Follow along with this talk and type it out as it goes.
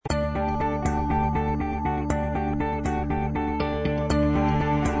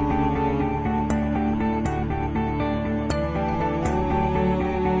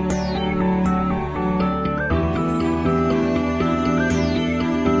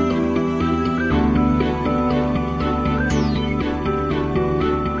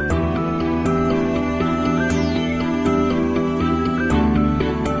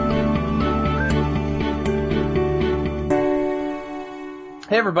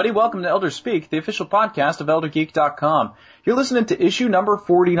Hey everybody, welcome to Elder Speak, the official podcast of ElderGeek.com. You're listening to issue number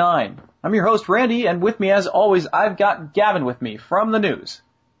 49. I'm your host, Randy, and with me as always, I've got Gavin with me from the news.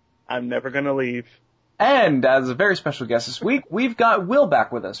 I'm never gonna leave. And as a very special guest this week, we've got Will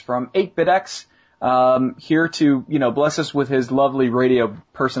back with us from 8BitX, here to, bless us with his lovely radio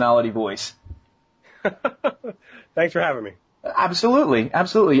personality voice. Thanks for having me. Absolutely,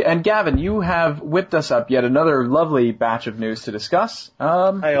 absolutely. And Gavin, you have whipped us up yet another lovely batch of news to discuss.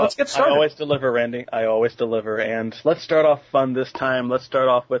 Let's get started. I always deliver, Randy. I always deliver. And let's start off fun this time. Let's start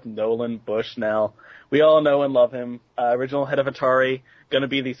off with Nolan Bushnell. We all know and love him. Original head of Atari, going to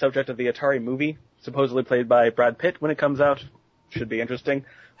be the subject of the Atari movie, supposedly played by Brad Pitt when it comes out. Should be interesting.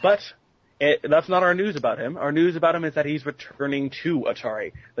 But that's not our news about him. Our news about him is that he's returning to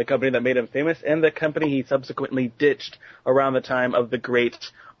Atari, the company that made him famous, and the company he subsequently ditched around the time of the great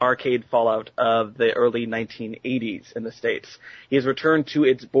arcade fallout of the early 1980s in the States. He has returned to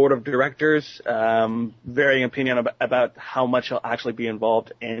its board of directors, varying opinion about how much he'll actually be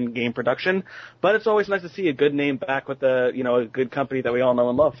involved in game production. But it's always nice to see a good name back with a good company that we all know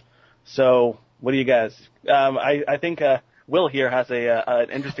and love. So, what do you guys? I think Will here has an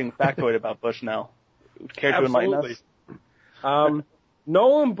interesting factoid about Bushnell. Care to enlighten us?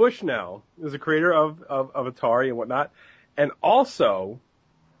 Nolan Bushnell is the creator of Atari and whatnot, and also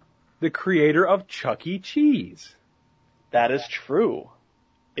the creator of Chuck E. Cheese. That is true.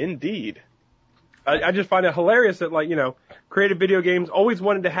 Indeed. I just find it hilarious that, creative video games always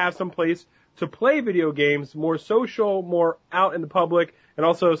wanted to have some place to play video games, more social, more out in the public, and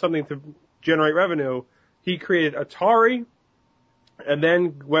also something to generate revenue. He created Atari, and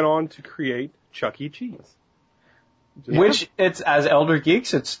then went on to create Chuck E. Cheese. Which, as Elder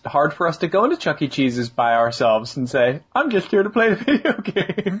Geeks, it's hard for us to go into Chuck E. Cheese's by ourselves and say, I'm just here to play the video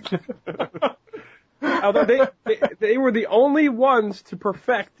game. Although they were the only ones to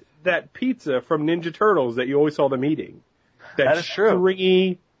perfect that pizza from Ninja Turtles that you always saw them eating. That is true.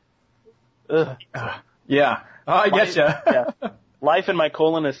 Stringy. Yeah. Oh, I getcha. Yeah. Life in my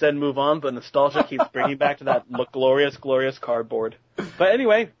colon has said move on, but nostalgia keeps bringing back to that glorious, glorious cardboard. But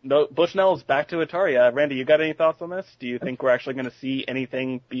anyway, Bushnell is back to Atari. Randy, you got any thoughts on this? Do you think we're actually going to see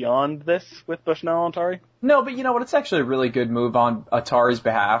anything beyond this with Bushnell on Atari? No, but you know what? It's actually a really good move on Atari's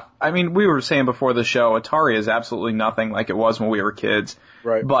behalf. I mean, we were saying before the show, Atari is absolutely nothing like it was when we were kids.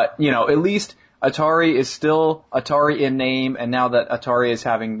 Right. But, at least Atari is still Atari in name, and now that Atari is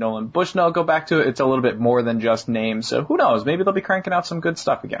having Nolan Bushnell go back to it, it's a little bit more than just name. So who knows? Maybe they'll be cranking out some good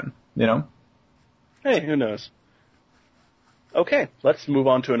stuff again, Hey, who knows? Okay, let's move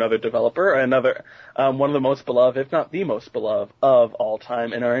on to another developer, one of the most beloved, if not the most beloved of all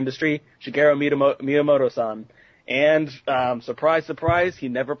time in our industry, Shigeru Miyamoto-san. And, surprise, surprise, he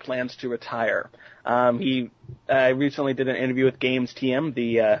never plans to retire. He recently did an interview with Games TM,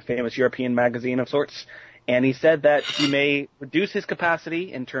 the famous European magazine of sorts, and he said that he may reduce his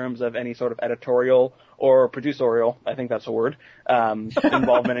capacity in terms of any sort of editorial or producerial, I think that's a word,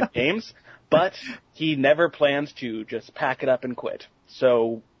 involvement in games, but he never plans to just pack it up and quit.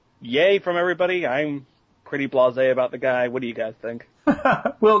 So, yay from everybody. I'm pretty blasé about the guy. What do you guys think?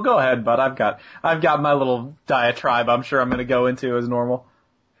 Well, go ahead, bud. I've got my little diatribe I'm sure I'm going to go into as normal.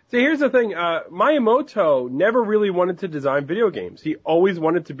 See, here's the thing. Miyamoto never really wanted to design video games. He always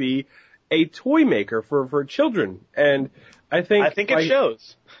wanted to be a toy maker for children. And I think it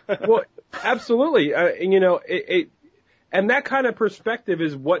shows. Well, absolutely. And that kind of perspective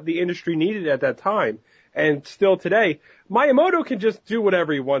is what the industry needed at that time. And still today, Miyamoto can just do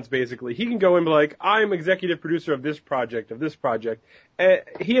whatever he wants, basically. He can go and be like, I'm executive producer of this project. And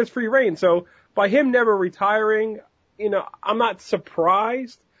he has free reign. So by him never retiring, I'm not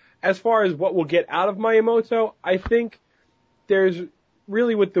surprised as far as what we'll get out of Miyamoto. I think there's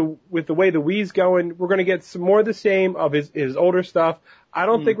really, with the way the Wii's going, we're going to get some more of the same of his older stuff. I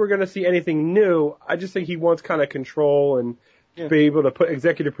don't think we're going to see anything new. I just think he wants kind of control and be able to put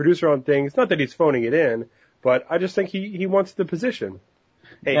executive producer on things. Not that he's phoning it in, but I just think he wants the position.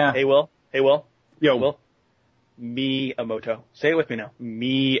 Hey, Will. Yo. Will. Miyamoto. Say it with me now.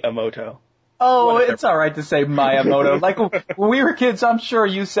 Miyamoto. Oh, it's all right to say Miyamoto. Like when we were kids, I'm sure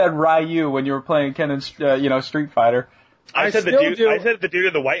you said Ryu when you were playing Ken and Street Fighter. I said the dude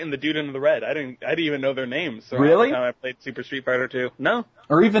in the white and the dude in the red. I didn't even know their names. So really? I played Super Street Fighter 2. No.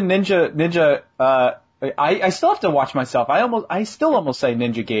 Or even Ninja. I still have to watch myself. I still almost say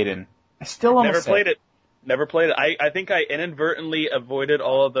Ninja Gaiden. I still almost Never played it. I think I inadvertently avoided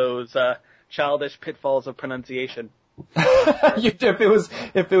all of those childish pitfalls of pronunciation.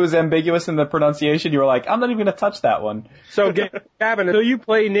 If it was ambiguous in the pronunciation, you were like, I'm not even going to touch that one. So, Gavin, until you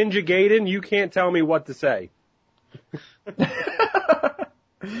play Ninja Gaiden, you can't tell me what to say.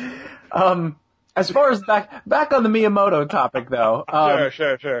 As far as back on the Miyamoto topic though.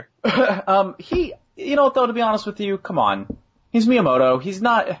 Sure. Though, to be honest with you, come on. He's Miyamoto.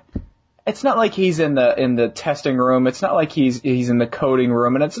 It's not like he's in the testing room. It's not like he's in the coding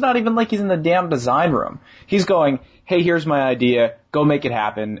room, and it's not even like he's in the damn design room. He's going, hey, here's my idea. Go make it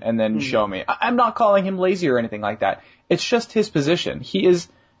happen, and then show me. I'm not calling him lazy or anything like that. It's just his position. He is,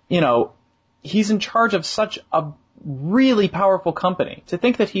 he's in charge of such a really powerful company. To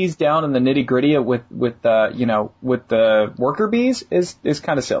think that he's down in the nitty gritty with the worker bees is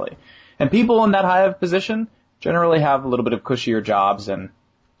kind of silly. And people in that high of position generally have a little bit of cushier jobs, and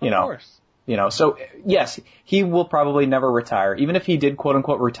Of course. So yes, he will probably never retire. Even if he did quote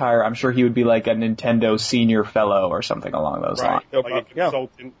unquote retire, I'm sure he would be like a Nintendo senior fellow or something along those lines. Like a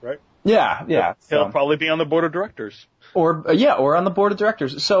consultant, right? Yeah. He'll probably be on the board of directors. Or on the board of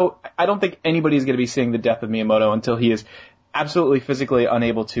directors. So I don't think anybody's going to be seeing the death of Miyamoto until he is absolutely physically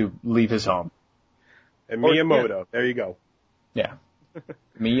unable to leave his home. And Miyamoto, there you go. Yeah.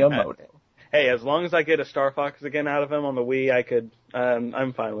 Miyamoto. Hey, as long as I get a Star Fox again out of him on the Wii,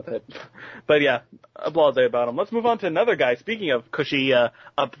 I'm fine with it. But yeah, a blase about him. Let's move on to another guy. Speaking of cushy,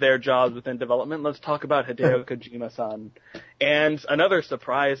 up there jobs within development, let's talk about Hideo Kojima-san. And another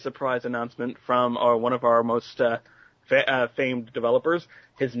surprise announcement from one of our most, famed developers.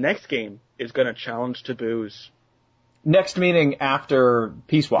 His next game is going to challenge taboos. Next meaning after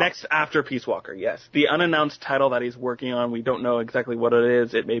Peace Walker. Next after Peace Walker, yes. The unannounced title that he's working on, we don't know exactly what it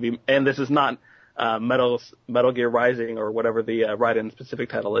is. It may be, and this is not Metal Gear Rising or whatever the Raiden specific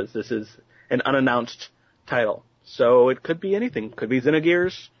title is. This is an unannounced title. So it could be anything. Could be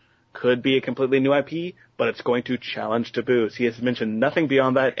Xenogears, could be a completely new IP, but it's going to challenge taboos. He has mentioned nothing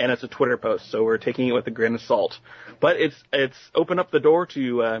beyond that, and it's a Twitter post, so we're taking it with a grain of salt. But it's opened up the door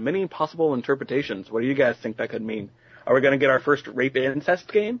to many possible interpretations. What do you guys think that could mean? Are we going to get our first rape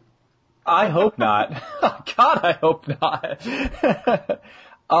incest game? I hope not. God, I hope not.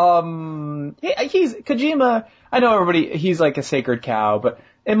 He's Kojima. I know everybody. He's like a sacred cow, but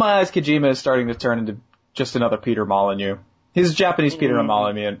in my eyes, Kojima is starting to turn into just another Peter Molyneux. He's Japanese Peter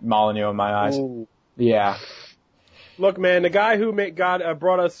Molyneux in my eyes. Ooh. Yeah. Look, man, the guy who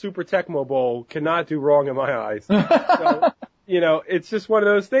brought us Super Tecmo Bowl cannot do wrong in my eyes. So, it's just one of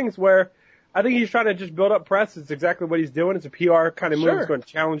those things where I think he's trying to just build up press. It's exactly what he's doing. It's a PR kind of move. It's going to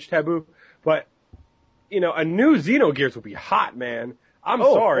challenge taboo. But, a new Xenogears would be hot, man. I'm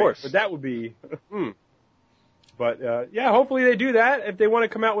sorry, but that would be, But, hopefully they do that. If they want to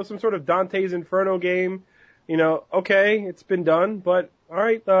come out with some sort of Dante's Inferno game, okay, it's been done, but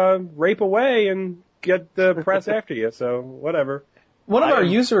alright, rape away and get the press after you, so whatever. One of our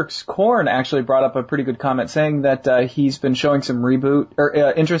users, Korn, actually brought up a pretty good comment saying that he's been showing some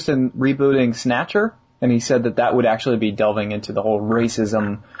interest in rebooting Snatcher, and he said that would actually be delving into the whole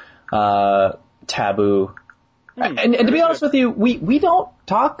racism taboo. And to be honest with you, we don't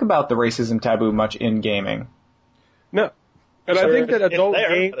talk about the racism taboo much in gaming. No. And I think that adult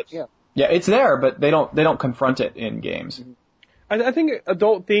games... Yeah, it's there, but they don't confront it in games. I think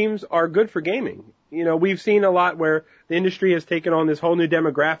adult themes are good for gaming. We've seen a lot where the industry has taken on this whole new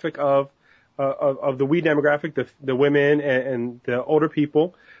demographic of the Wii demographic, the women and the older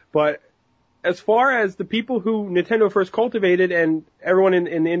people. But as far as the people who Nintendo first cultivated and everyone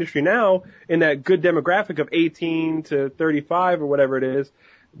in the industry now, in that good demographic of 18 to 35 or whatever it is,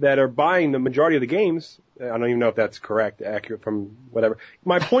 that are buying the majority of the games, I don't even know if that's accurate from whatever.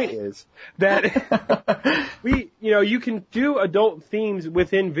 My point is that you can do adult themes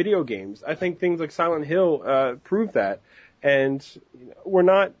within video games. I think things like Silent Hill prove that. And we're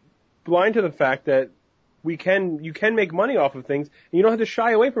not blind to the fact that you can make money off of things, and you don't have to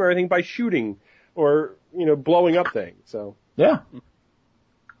shy away from everything by shooting or, blowing up things. So yeah.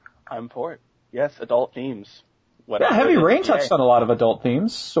 I'm for it. Yes, adult themes. Yeah, Heavy Rain touched on a lot of adult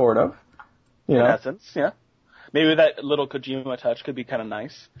themes, sort of. In essence, yeah. Maybe that little Kojima touch could be kind of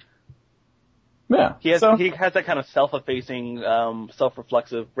nice. Yeah. He has that kind of self-effacing,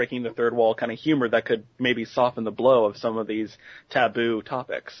 self-reflexive, breaking the third wall kind of humor that could maybe soften the blow of some of these taboo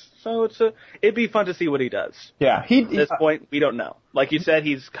topics. So it'd be fun to see what he does. Yeah. At this point, we don't know. Like you said,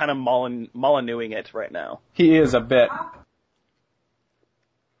 he's kind of Molyneuxing it right now. He is a bit.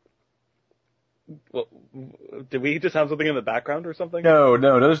 Well, did we just have something in the background or something? No,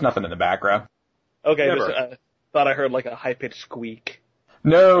 there's nothing in the background. Okay, thought I heard like a high-pitched squeak.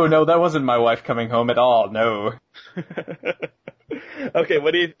 No, that wasn't my wife coming home at all, no. Okay,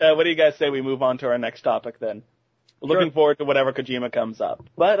 what do you guys say we move on to our next topic then? Looking forward to whatever Kojima comes up.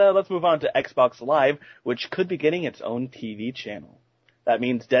 But let's move on to Xbox Live, which could be getting its own TV channel. That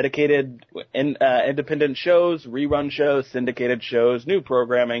means dedicated independent shows, rerun shows, syndicated shows, new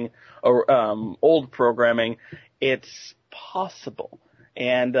programming, or old programming. It's possible.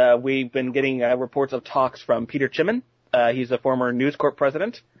 And we've been getting reports of talks from Peter Chimman. He's a former News Corp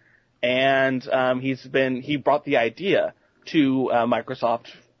president. And he brought the idea to Microsoft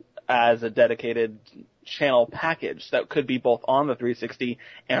as a dedicated channel package that could be both on the 360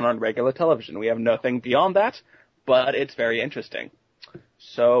 and on regular television. We have nothing beyond that, but it's very interesting.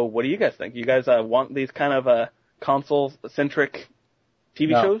 So what do you guys think? You guys want these kind of console-centric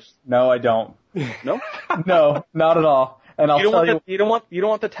TV shows? No, I don't. No? No, not at all. And you don't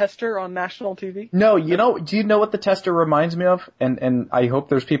want the tester on national TV? No, do you know what the tester reminds me of? And I hope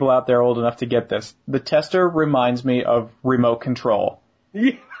there's people out there old enough to get this. The tester reminds me of Remote Control.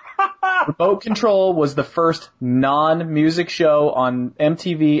 Remote Control was the first non-music show on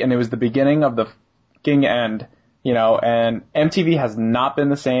MTV, and it was the beginning of the fucking end, and MTV has not been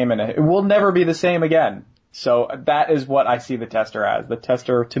the same, and it will never be the same again. So that is what I see the tester as. The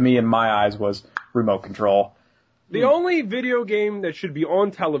tester, to me, in my eyes, was Remote Control. The only video game that should be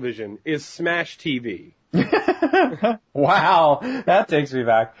on television is Smash TV. Wow, that takes me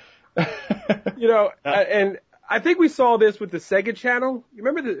back. And I think we saw this with the Sega Channel. You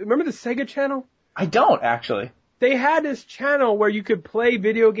remember the Sega Channel? I don't, actually. They had this channel where you could play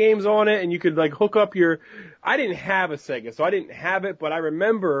video games on it, and you could hook up I didn't have a Sega, so I didn't have it, but I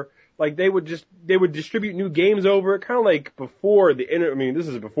remember they would distribute new games over it, kind of like before the internet. I mean, this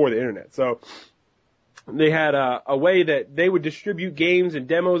is before the internet, so they had a way that they would distribute games and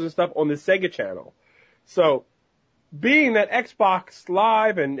demos and stuff on the Sega Channel. So, being that Xbox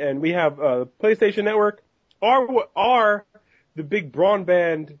Live and we have PlayStation Network are the big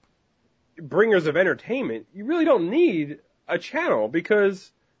broadband bringers of entertainment, you really don't need a channel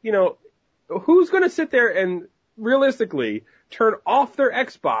because, who's going to sit there and realistically turn off their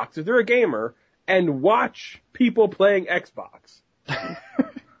Xbox if they're a gamer and watch people playing Xbox?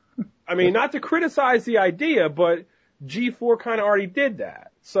 I mean, not to criticize the idea, but G4 kind of already did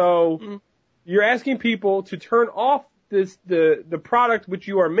that. So you're asking people to turn off the product which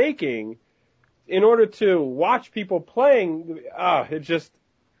you are making in order to watch people playing. It's just,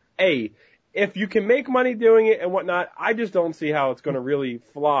 if you can make money doing it and whatnot, I just don't see how it's going to really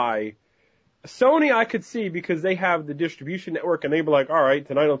fly. Sony, I could see because they have the distribution network and they'd be like, all right,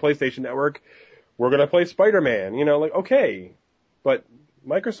 tonight on the PlayStation Network, we're going to play Spider-Man. Okay. But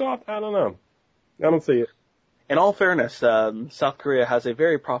Microsoft, I don't know. I don't see it. In all fairness, South Korea has a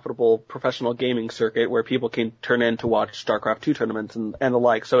very profitable professional gaming circuit where people can turn in to watch StarCraft 2 tournaments and the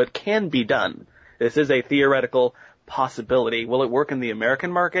like, so it can be done. This is a theoretical possibility. Will it work in the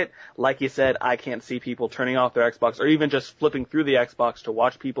American market? Like you said, I can't see people turning off their Xbox or even just flipping through the Xbox to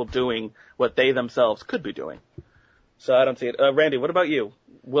watch people doing what they themselves could be doing. So I don't see it. Randy, what about you?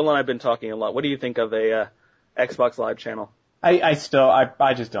 Will and I have been talking a lot. What do you think of a Xbox Live channel? I just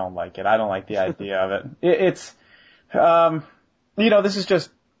don't like it. I don't like the idea of it. It's, this is just,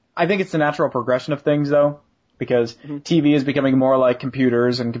 I think it's the natural progression of things though, because TV is becoming more like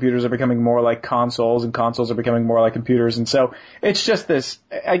computers and computers are becoming more like consoles and consoles are becoming more like computers. And so it's just this,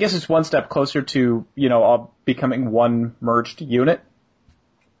 I guess it's one step closer to, all becoming one merged unit.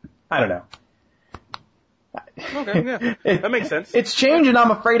 I don't know. Okay, yeah. That makes sense. It's change and I'm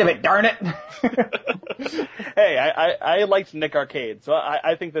afraid of it, darn it. Hey, I liked Nick Arcade, so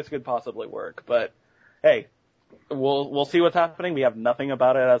I think this could possibly work. But hey, we'll see what's happening. We have nothing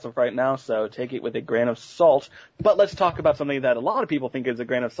about it as of right now, so take it with a grain of salt. But let's talk about something that a lot of people think is a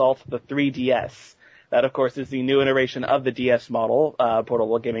grain of salt, the 3DS. That, of course, is the new iteration of the DS model,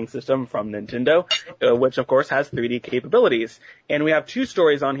 portable gaming system from Nintendo, which, of course, has 3D capabilities. And we have two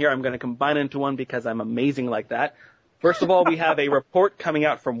stories on here. I'm going to combine into one because I'm amazing like that. First of all, we have a report coming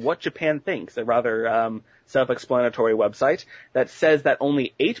out from What Japan Thinks, a rather self-explanatory website, that says that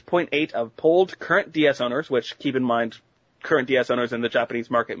only 8.8 of polled current DS owners, which, keep in mind, current DS owners in the Japanese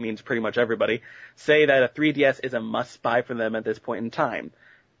market means pretty much everybody, say that a 3DS is a must-buy for them at this point in time.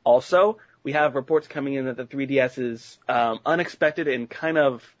 Also, we have reports coming in that the 3DS is unexpected and kind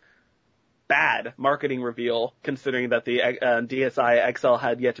of bad marketing reveal, considering that the DSi XL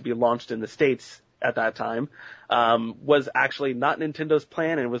had yet to be launched in the States at that time, was actually not Nintendo's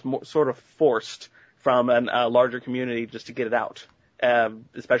plan and was sort of forced from a larger community just to get it out,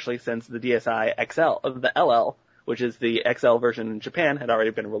 especially since the DSi XL, the LL, which is the XL version in Japan, had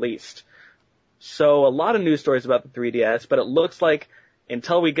already been released. So a lot of news stories about the 3DS, but it looks like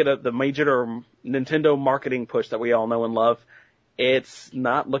until we get the major Nintendo marketing push that we all know and love, it's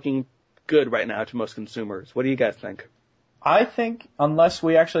not looking good right now to most consumers. What do you guys think? I think unless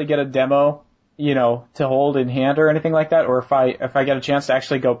we actually get a demo, to hold in hand or anything like that, or if I get a chance to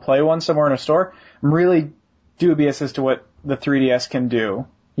actually go play one somewhere in a store, I'm really dubious as to what the 3DS can do.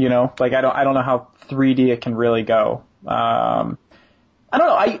 Like I don't know how 3D it can really go. I don't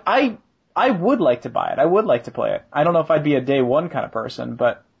know. I would like to buy it. I would like to play it. I don't know if I'd be a day one kind of person,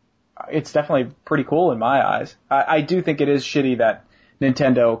 but it's definitely pretty cool in my eyes. I do think it is shitty that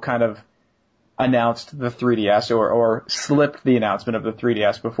Nintendo kind of announced the 3DS or slipped the announcement of the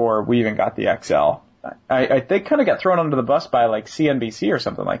 3DS before we even got the XL. They kind of got thrown under the bus by like CNBC or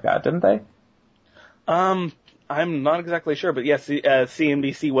something like that, didn't they? I'm not exactly sure, but yes,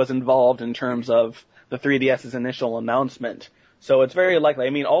 CNBC was involved in terms of the 3DS's initial announcement. So it's very likely. I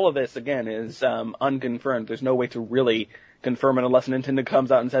mean, all of this, again, is unconfirmed. There's no way to really confirm it unless Nintendo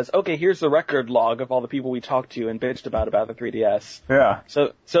comes out and says, okay, here's the record log of all the people we talked to and bitched about the 3DS. Yeah.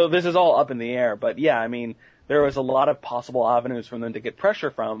 So this is all up in the air. But yeah, I mean, there was a lot of possible avenues for them to get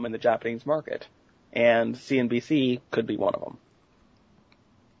pressure from in the Japanese market. And CNBC could be one of them.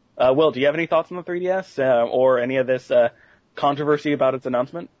 Will, do you have any thoughts on the 3DS or any of this controversy about its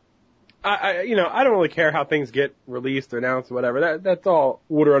announcement? I don't really care how things get released or announced or whatever. That's all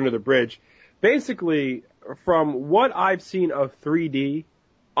water under the bridge. Basically, from what I've seen of 3D,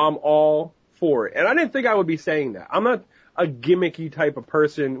 I'm all for it. And I didn't think I would be saying that. I'm not a gimmicky type of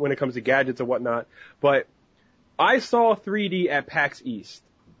person when it comes to gadgets and whatnot, but I saw 3D at PAX East.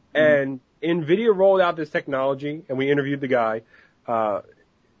 And NVIDIA rolled out this technology, and we interviewed the guy,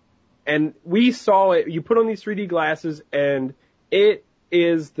 and we saw it. You put on these 3D glasses, and it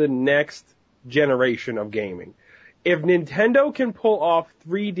is the next generation of gaming. If Nintendo can pull off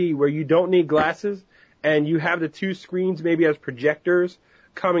 3D where you don't need glasses and you have the two screens maybe as projectors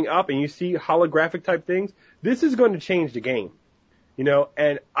coming up and you see holographic type things, this is going to change the game.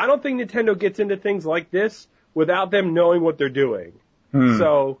 And I don't think Nintendo gets into things like this without them knowing what they're doing.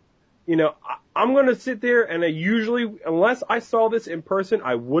 So, I'm going to sit there and unless I saw this in person,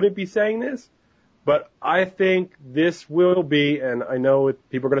 I wouldn't be saying this. But I think this will be, and I know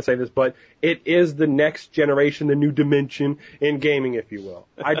people are going to say this, but it is the next generation, the new dimension in gaming, if you will.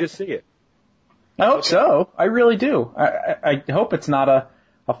 I just see it. I hope so. I really do. I hope it's not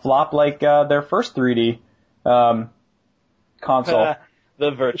a flop like their first 3D console.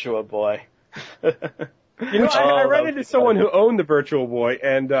 The Virtua Boy. I ran into someone who owned the Virtual Boy,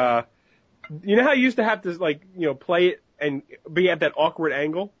 and you know how you used to have to play it and be at that awkward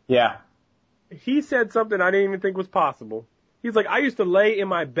angle? Yeah. He said something I didn't even think was possible. He's like, I used to lay in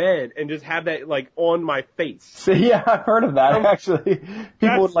my bed and just have that on my face. So, yeah, I've heard of that actually.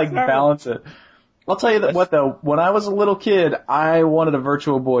 People would balance it. I'll tell you what though, when I was a little kid, I wanted a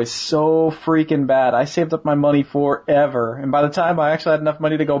Virtual Boy so freaking bad. I saved up my money forever, and by the time I actually had enough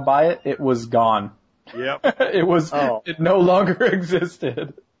money to go buy it, it was gone. Yep. It no longer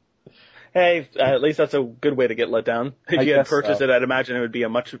existed. Hey, at least that's a good way to get let down. If you had purchased it, I'd imagine it would be a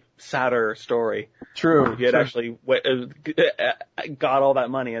much sadder story. True. If you had actually got all that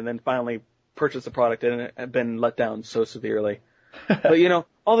money and then finally purchased the product and it had been let down so severely. But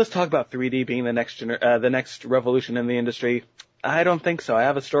all this talk about 3D being the next revolution in the industry, I don't think so. I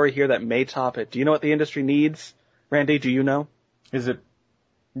have a story here that may top it. Do you know what the industry needs? Randy, do you know? Is it?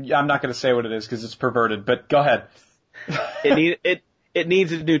 I'm not going to say what it is because it's perverted, but go ahead. It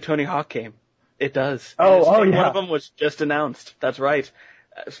needs a new Tony Hawk game. It does. Yeah. One of them was just announced. That's right.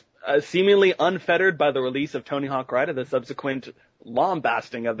 Seemingly unfettered by the release of Tony Hawk Ride and the subsequent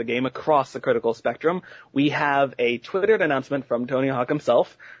lambasting of the game across the critical spectrum, we have a Twittered announcement from Tony Hawk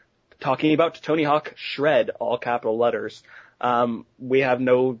himself talking about Tony Hawk Shred, all capital letters. We have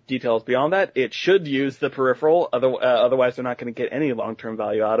no details beyond that. It should use the peripheral, otherwise they're not going to get any long-term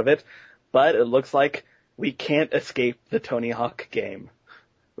value out of it. But it looks like we can't escape the Tony Hawk game.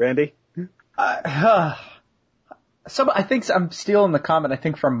 Randy? I think I'm stealing the comment, I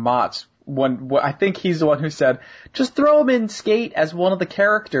think, from Mott's. I think he's the one who said, just throw him in Skate as one of the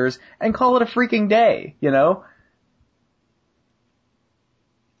characters and call it a freaking day,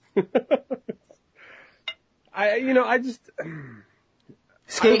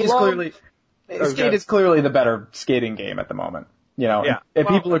 Skate is clearly the better skating game at the moment, Yeah. And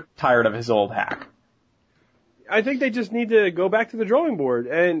people are tired of his old hack. I think they just need to go back to the drawing board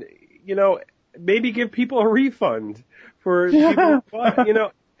and, maybe give people a refund for people,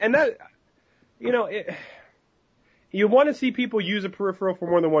 and that, you want to see people use a peripheral for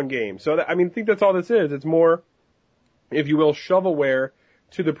more than one game. So, I think that's all this is. It's more, if you will, shovelware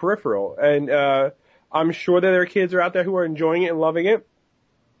to the peripheral. And, I'm sure that there are kids out there who are enjoying it and loving it.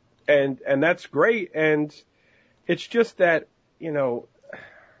 And that's great. And it's just that,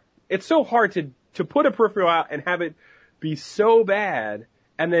 it's so hard to put a peripheral out and have it be so bad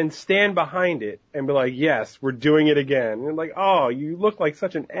and then stand behind it and be like, yes, we're doing it again. And like, oh, you look like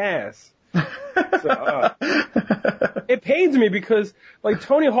such an ass. So, it pains me because like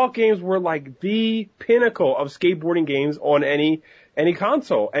Tony Hawk games were like the pinnacle of skateboarding games on any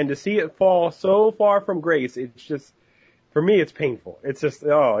console, and to see it fall so far from grace, it's just, for me, it's painful. It's just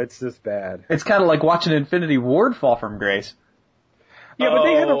bad. It's kind of like watching Infinity Ward fall from grace. Yeah, but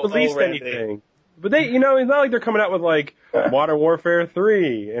they haven't released anything. But they, it's not like they're coming out with like Modern Warfare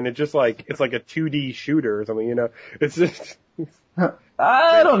 3, and it's just like, it's like a 2D shooter or something, It's just...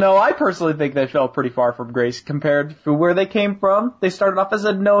 I don't know. I personally think they fell pretty far from grace compared to where they came from. They started off as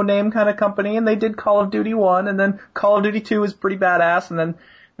a no-name kind of company, and they did Call of Duty 1, and then Call of Duty 2 was pretty badass, and then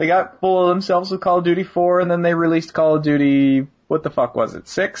they got full of themselves with Call of Duty 4, and then they released Call of Duty, what the fuck was it,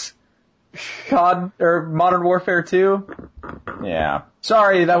 6? Modern Warfare 2? Yeah.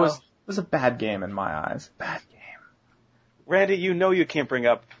 Sorry, that was a bad game in my eyes. Bad game. Randy, you can't bring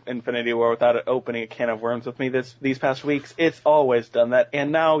up Infinity War without opening a can of worms with me these past weeks. It's always done that,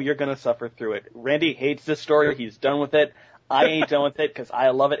 and now you're going to suffer through it. Randy hates this story. He's done with it. I ain't done with it because I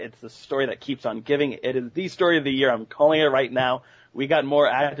love it. It's the story that keeps on giving. It is the story of the year. I'm calling it right now. We got more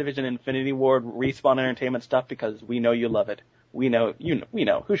Activision Infinity Ward Respawn Entertainment stuff because we know you love it. We know.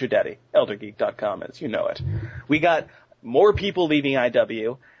 Who's your daddy? ElderGeek.com is. You know it. We got more people leaving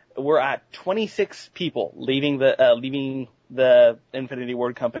IW. We're at 26 people leaving the Infinity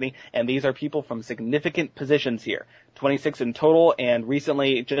Ward company, and these are people from significant positions here. 26 in total, and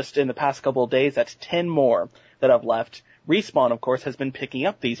recently, just in the past couple of days, that's 10 more that have left. Respawn, of course, has been picking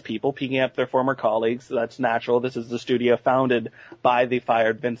up these people, picking up their former colleagues. That's natural. This is the studio founded by the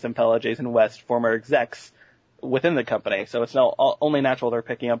fired Vincent Pella, Jason West, former execs within the company. So it's now only natural they're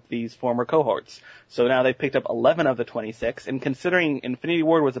picking up these former cohorts. So now they've picked up 11 of the 26, and considering Infinity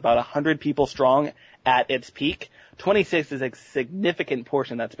Ward was about 100 people strong at its peak, 26 is a significant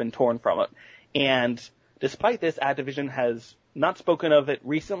portion that's been torn from it. And despite this, Activision has not spoken of it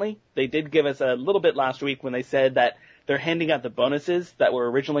recently. They did give us a little bit last week when they said that they're handing out the bonuses that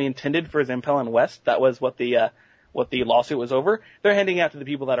were originally intended for Zampella and West. That was what the lawsuit was over. They're handing out to the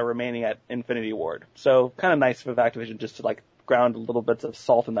people that are remaining at Infinity Ward. So kind of nice of Activision just to like ground a little bits of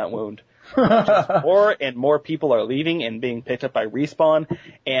salt in that wound. Just more and more people are leaving and being picked up by Respawn,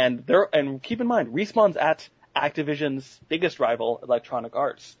 and keep in mind, Respawn's at Activision's biggest rival, Electronic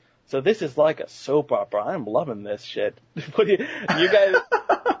Arts. So this is like a soap opera. I'm loving this shit. You guys,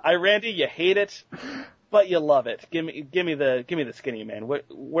 Randy, you hate it, but you love it. Give me the skinny man.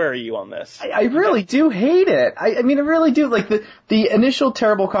 Where are you on this? I really do hate it. I mean, I really do. Like the initial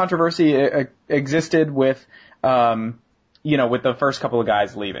terrible controversy existed with, with the first couple of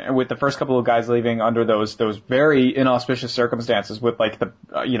guys leaving under those very inauspicious circumstances with like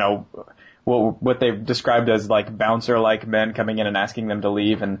what they've described as like bouncer-like men coming in and asking them to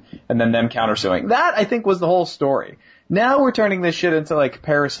leave and then them countersuing. That, I think, was the whole story. Now we're turning this shit into like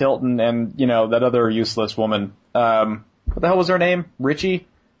Paris Hilton and, that other useless woman. What the hell was her name? Ritchie?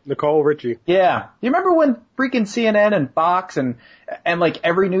 Nicole Ritchie. Yeah. You remember when freaking CNN and Fox and like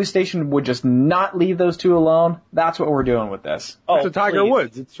every news station would just not leave those two alone? That's what we're doing with this. It's a Tiger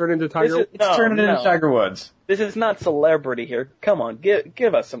Woods. It's turned into Tiger Woods. It's turning into Tiger Woods. This is not celebrity here. Come on,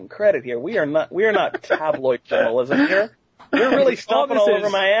 give us some credit here. We are not tabloid journalism here. You're really stomping all over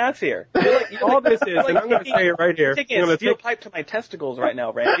my ass here. All this is, and I'm going to say it right here. Taking a steel pipe to my testicles right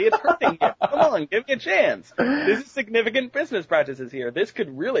now, Randy. It's hurting here. Come on, give me a chance. This is significant business practices here. This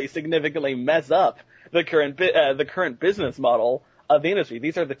could really significantly mess up the current business model of the industry.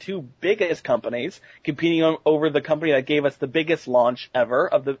 These are the two biggest companies competing over the company that gave us the biggest launch ever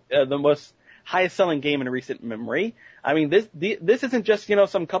of the most highest selling game in recent memory. I mean, this isn't just,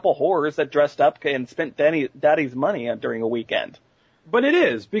 some couple whores that dressed up and spent daddy's money during a weekend. But it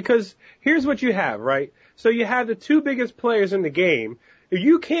is, because here's what you have, right? So you have the two biggest players in the game. If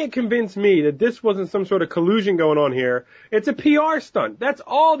you can't convince me that this wasn't some sort of collusion going on here, it's a PR stunt. That's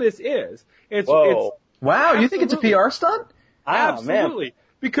all this is. Whoa. Wow, you think it's a PR stunt? Absolutely. Man.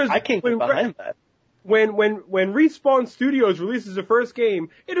 Because I can't get behind that. When Respawn Studios releases the first game,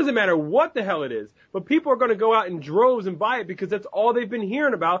 it doesn't matter what the hell it is, but people are going to go out in droves and buy it because that's all they've been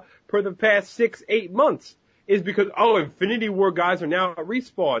hearing about for the past 6-8 months is because, Infinity War guys are now at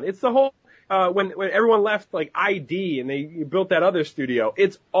Respawn. It's the whole, when everyone left like ID and they built that other studio,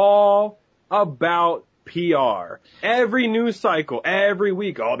 it's all about PR. Every news cycle, every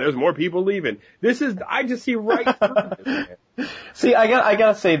week, there's more people leaving. I just see right through this, man. See, I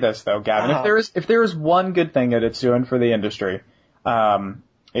gotta say this though, Gavin. If there is one good thing that it's doing for the industry,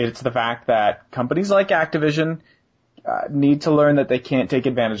 it's the fact that companies like Activision need to learn that they can't take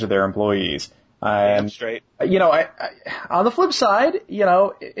advantage of their employees. Damn straight. You know, on the flip side, you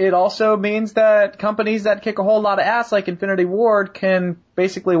know, it also means that companies that kick a whole lot of ass like Infinity Ward can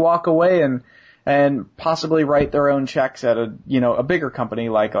basically walk away and possibly write their own checks at a bigger company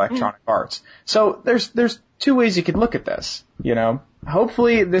like Electronic Arts. So there's two ways you could look at this, you know.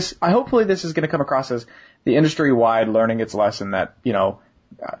 Hopefully this is going to come across as the industry-wide learning its lesson that, you know,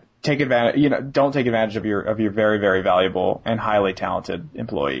 don't take advantage of your very, very valuable and highly talented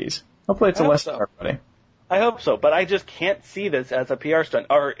employees. Hopefully it's a lesson for everybody. I hope so, but I just can't see this as a PR stunt.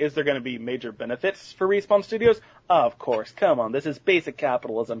 Or is there going to be major benefits for Respawn Studios? Of course, come on, this is basic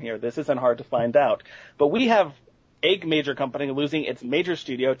capitalism here. This isn't hard to find out. But we have a major company losing its major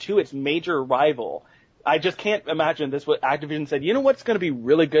studio to its major rival. I just can't imagine this what Activision said, you know what's going to be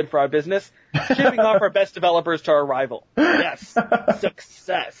really good for our business? Shipping off our best developers to our rival. Yes.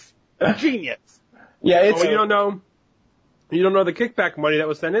 Success. Genius. Yeah, it's... you don't know the kickback money that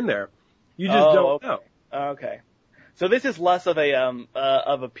was sent in there. You just don't know. Okay. So this is less of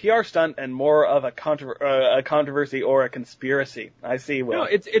a PR stunt and more of a controversy or a conspiracy. I see, Will. No,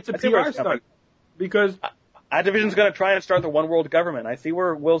 it's a PR stunt. Because... Activision's going to try and start the one world government. I see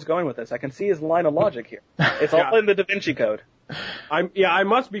where Will's going with this. I can see his line of logic here. It's all in the Da Vinci Code. I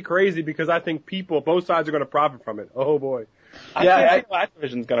must be crazy because I think both sides are going to profit from it. Oh boy. I think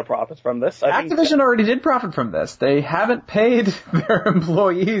Activision's going to profit from this. Activision already did profit from this. They haven't paid their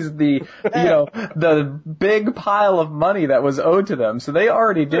employees the big pile of money that was owed to them, so they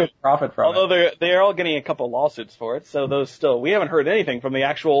already did profit from it. Although they're all getting a couple lawsuits for it, so we haven't heard anything from the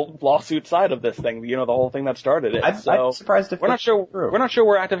actual lawsuit side of this thing. You know, the whole thing that started it. I'm surprised if we're not sure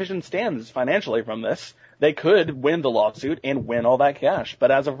where Activision stands financially from this. They could win the lawsuit and win all that cash.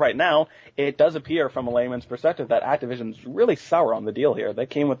 But as of right now, it does appear from a layman's perspective that Activision's really sour on the deal here. They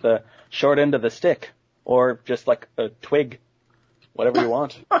came with the short end of the stick, or just like a twig, whatever you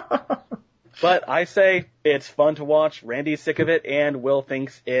want. But I say it's fun to watch. Randy's sick of it, and Will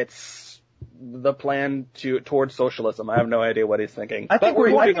thinks it's the plan towards socialism. I have no idea what he's thinking. I think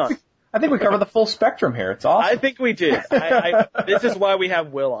we cover the full spectrum here. It's awesome. I think we did. This is why we have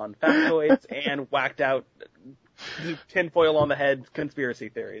Will on. Factoids and whacked out tinfoil on the head conspiracy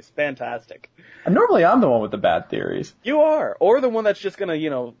theories. Fantastic. And normally I'm the one with the bad theories. You are. Or the one that's just going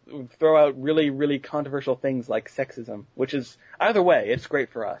to, throw out really, really controversial things like sexism, which is, either way, it's great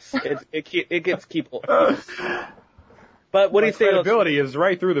for us. It gets people. But what do you say? Credibility is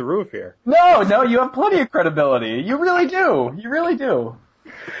right through the roof here. No, you have plenty of credibility. You really do. You really do.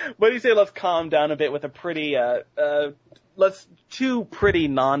 What do you say? Let's calm down a bit with a pretty, two pretty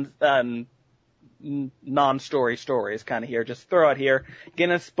non-story stories kind of here. Just throw out here.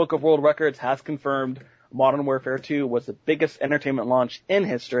 Guinness Book of World Records has confirmed Modern Warfare 2 was the biggest entertainment launch in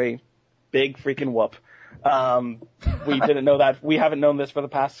history. Big freaking whoop. We didn't know that. We haven't known this for the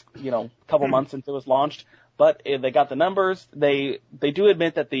past, couple months since it was launched. But they got the numbers. They do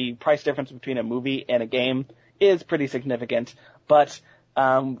admit that the price difference between a movie and a game is pretty significant. But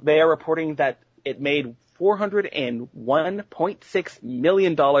they are reporting that it made $401.6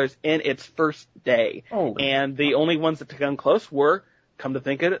 million in its first day. And the only ones that come close were, come to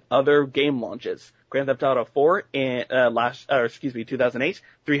think of it, other game launches. Grand Theft Auto 4 in 2008,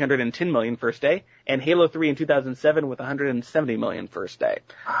 310 million first day, and Halo 3 in 2007 with 170 million first day.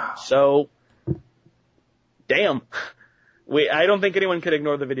 So, damn. I don't think anyone could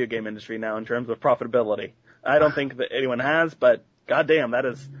ignore the video game industry now in terms of profitability. I don't think that anyone has, but goddamn, that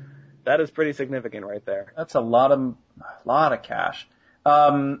is pretty significant right there. That's a lot of cash.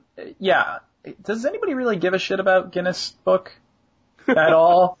 Yeah. Does anybody really give a shit about Guinness Book at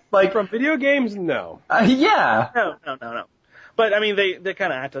all? Like from video games, no. Yeah. No. But I mean, they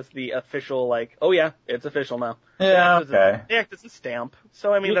kind of act as the official, like, oh yeah, it's official now. Yeah. Okay. They act as a stamp.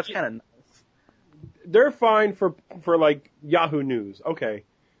 So I mean, that's kind of nice. They're fine for like Yahoo News. Okay.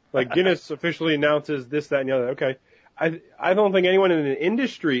 Like Guinness officially announces this, that, and the other. Okay. I don't think anyone in the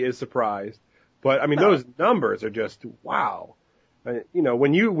industry is surprised, but I mean, those numbers are just, wow.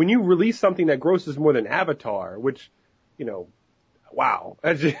 When you release something that grosses more than Avatar, which, wow.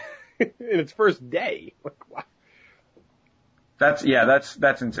 That's just, in its first day. Like, wow. That's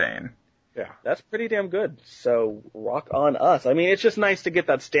insane. Yeah. That's pretty damn good. So rock on us. I mean, it's just nice to get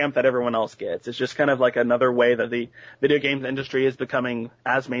that stamp that everyone else gets. It's just kind of like another way that the video games industry is becoming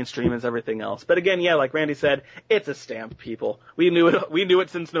as mainstream as everything else. But again, yeah, like Randy said, it's a stamp, people. We knew it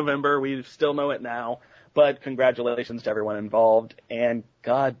since November. We still know it now. But congratulations to everyone involved. And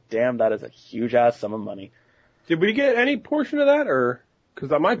god damn, that is a huge ass sum of money. Did we get any portion of that, or? Because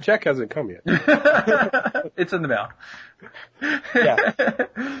my check hasn't come yet. It's in the mail. Yeah.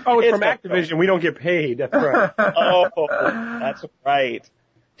 Oh, it's from Activision. We don't get paid. That's right. Oh, that's right.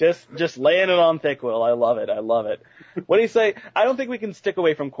 Just laying it on thick, Will. I love it. What do you say? I don't think we can stick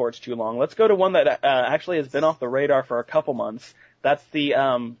away from courts too long. Let's go to one that actually has been off the radar for a couple months. That's the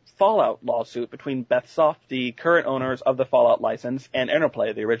Fallout lawsuit between Bethsoft, the current owners of the Fallout license, and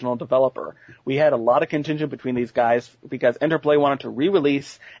Interplay, the original developer. We had a lot of contention between these guys because Interplay wanted to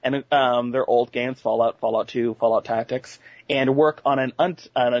re-release their old games, Fallout, Fallout 2, Fallout Tactics, and work on an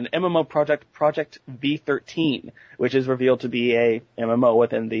MMO project, Project V13, which is revealed to be a MMO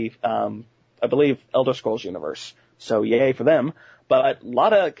within the, I believe, Elder Scrolls universe. So yay for them. But a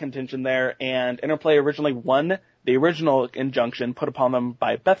lot of contention there, and Interplay originally won the original injunction put upon them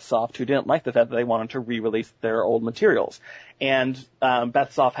by Bethsoft, who didn't like the fact that they wanted to re-release their old materials. And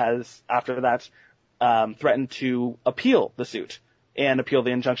Bethsoft has, after that, threatened to appeal the suit and appeal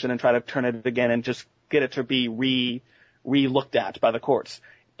the injunction and try to turn it again and just get it to be re-looked at by the courts.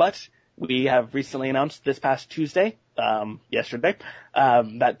 But we have recently announced this past Tuesday, yesterday,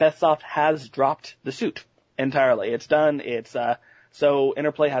 that Bethsoft has dropped the suit entirely. It's done. So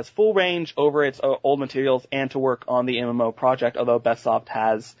Interplay has full range over its old materials and to work on the MMO project, although Bethsoft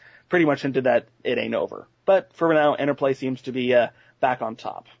has pretty much hinted that it ain't over. But for now, Interplay seems to be back on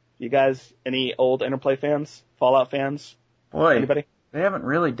top. You guys, any old Interplay fans? Fallout fans? Boy, anybody? They haven't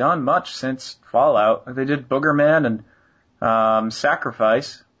really done much since Fallout. They did Boogerman and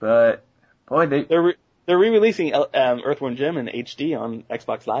Sacrifice, but boy, they're re-releasing Earthworm Jim in HD on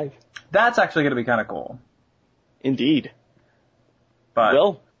Xbox Live. That's actually going to be kind of cool. Indeed. But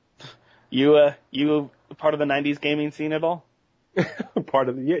Will, you part of the 90s gaming scene at all? Part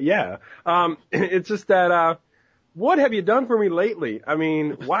of yeah. It's just that, what have you done for me lately? I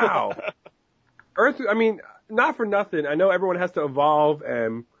mean, wow. Not for nothing. I know everyone has to evolve,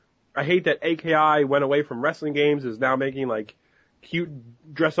 and I hate that AKI went away from wrestling games, is now making like cute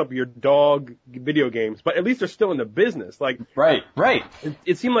dress up your dog video games, but at least they're still in the business. Like, right.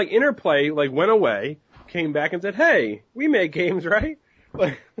 It seemed like Interplay like went away, came back and said, "Hey, we make games, right?"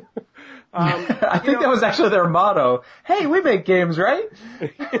 Like, I think that was actually their motto. Hey, we make games, right?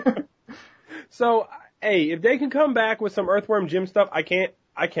 So, hey, if they can come back with some Earthworm Jim stuff, I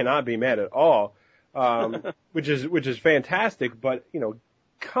cannot be mad at all. Which is fantastic, but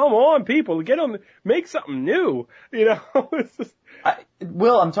come on, people, make something new. It's just...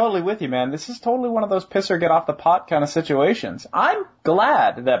 Will, I'm totally with you, man. This is totally one of those piss or get off the pot kind of situations. I'm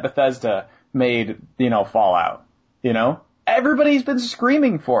glad that Bethesda made, Fallout. Everybody's been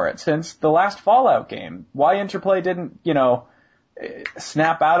screaming for it since the last Fallout game. Why Interplay didn't,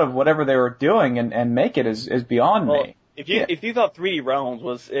 snap out of whatever they were doing and make it is beyond me. If you thought 3D Realms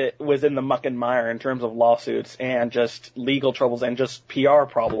was in the muck and mire in terms of lawsuits and just legal troubles and just PR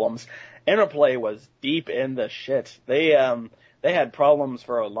problems, Interplay was deep in the shit. They had problems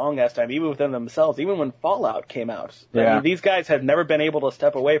for a long ass time, even within themselves, even when Fallout came out. Yeah. I mean, these guys have never been able to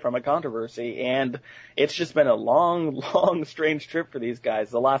step away from a controversy, and it's just been a long, strange trip for these guys.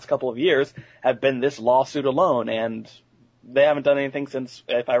 The last couple of years have been this lawsuit alone, and they haven't done anything since,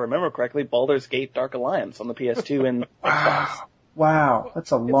 if I remember correctly, Baldur's Gate Dark Alliance on the PS2 and Xbox. Wow, that's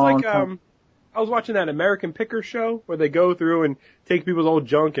a long time. I was watching that American Picker show where they go through and take people's old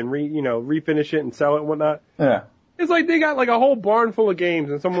junk and refinish it and sell it and whatnot. Yeah. It's like they got like a whole barn full of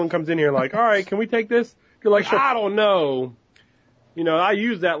games and someone comes in here like, all right, can we take this? You're like, I don't know. I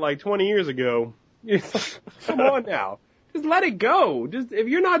used that like 20 years ago. Come on now. Just let it go. Just, if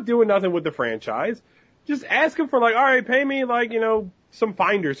you're not doing nothing with the franchise, just ask them for like, all right, pay me like, some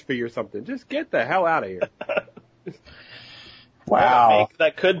finder's fee or something. Just get the hell out of here. Wow.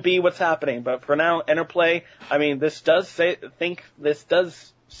 That could be what's happening, but for now, Interplay, this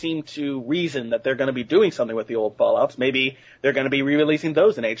does seem to reason that they're going to be doing something with the old Fallouts. Maybe they're going to be re-releasing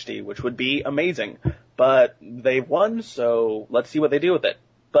those in HD, which would be amazing. But they've won, so let's see what they do with it.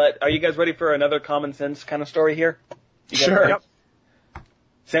 But are you guys ready for another common sense kind of story here? Sure. Yep.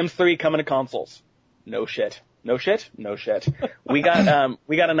 Sims 3 coming to consoles. No shit. We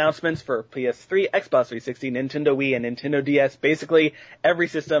got announcements for PS3, Xbox 360, Nintendo Wii, and Nintendo DS. Basically, every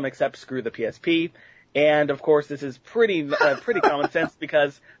system except screw the PSP. And of course, this is pretty common sense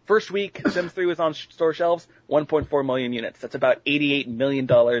because first week Sims 3 was on store shelves, 1.4 million units. That's about $88 million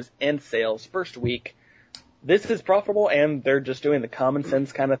in sales first week. This is profitable, and they're just doing the common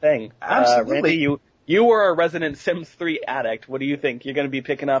sense kind of thing. Absolutely. Randy, you were a resident Sims 3 addict. What do you think? You're going to be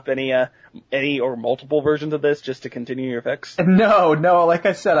picking up any or multiple versions of this just to continue your fix? No. Like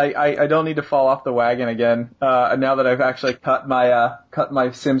I said, I don't need to fall off the wagon again. Now that I've actually cut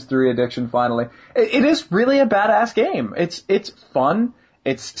my Sims 3 addiction finally. It is really a badass game. It's fun.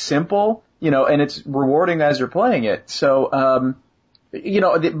 It's simple, and it's rewarding as you're playing it. So,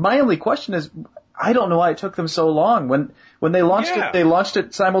 my only question is, I don't know why it took them so long. When they launched it, they launched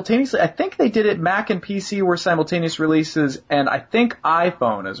it simultaneously. I think they did it Mac and PC were simultaneous releases, and I think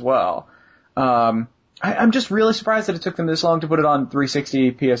iPhone as well. I'm just really surprised that it took them this long to put it on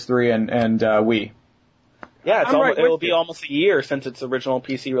 360, PS3, and Wii. Yeah, it'll be almost a year since its original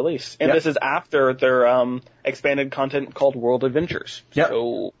PC release. And this is after their expanded content called World Adventures. Yep.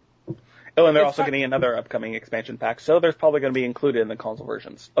 So, and they're also getting another upcoming expansion pack, so there's probably going to be included in the console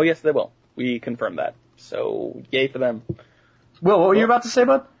versions. Oh, yes, they will. We confirmed that. So, yay for them. Will, what were you about to say,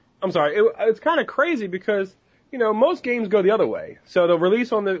 bud? I'm sorry. It's kind of crazy because, most games go the other way. So they'll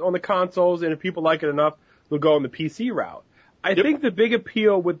release on the consoles, and if people like it enough, they'll go on the PC route. I think the big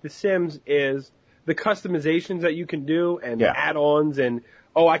appeal with The Sims is the customizations that you can do and the add-ons and,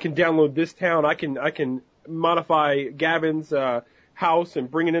 I can download this town. I can modify Gavin's house and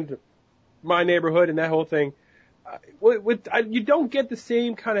bring it into my neighborhood and that whole thing. You don't get the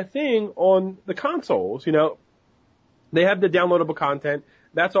same kind of thing on the consoles, They have the downloadable content.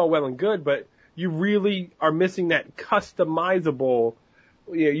 That's all well and good, but you really are missing that customizable,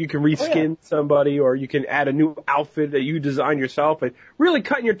 you can reskin somebody or you can add a new outfit that you design yourself and really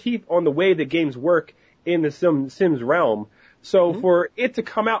cutting your teeth on the way that games work in the Sims realm. So for it to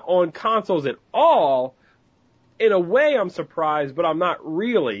come out on consoles at all, in a way I'm surprised, but I'm not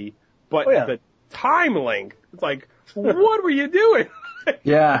really. But the time length, it's like, what were you doing?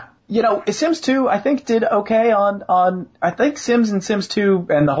 Yeah. Sims 2, I think, did okay on I think Sims and Sims 2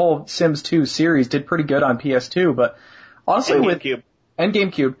 and the whole Sims 2 series did pretty good on PS2, but honestly and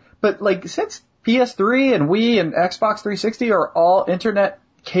GameCube. But since PS3 and Wii and Xbox 360 are all internet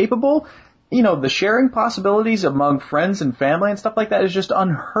capable, the sharing possibilities among friends and family and stuff like that is just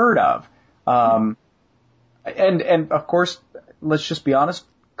unheard of. And of course, let's just be honest,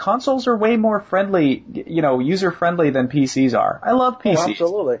 consoles are way more friendly, user friendly than PCs are. I love PCs. Oh,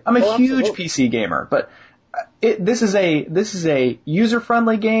 absolutely. I'm a huge PC gamer, but this is a user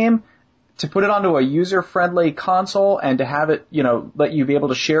friendly game. To put it onto a user friendly console and to have it, let you be able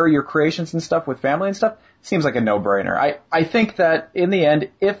to share your creations and stuff with family and stuff seems like a no brainer. I think that in the end,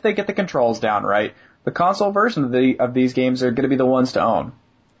 if they get the controls down right, the console version of these games are going to be the ones to own.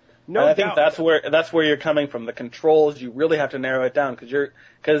 No, I think that's where you're coming from. The controls, you really have to narrow it down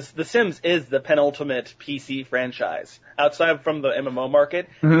because The Sims is the penultimate PC franchise. Outside from the MMO market,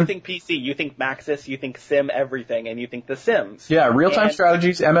 you think PC, you think Maxis, you think Sim everything, and you think The Sims. Yeah, real-time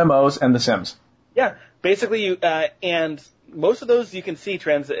strategies, MMOs, and The Sims. Yeah, basically, and most of those you can see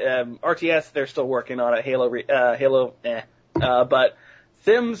RTS, they're still working on it. But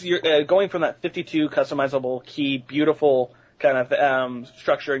Sims, you're going from that 52 customizable key, beautiful kind of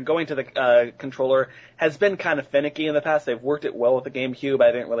structure and going to the controller has been kind of finicky in the past. They've worked it well with the GameCube.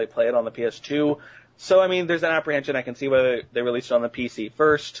 I didn't really play it on the PS2. So, I mean, there's an apprehension. I can see why they released it on the PC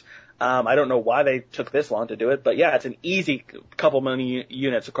first. I don't know why they took this long to do it, but yeah, it's an easy couple million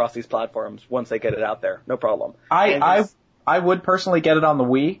units across these platforms once they get it out there. No problem. I would personally get it on the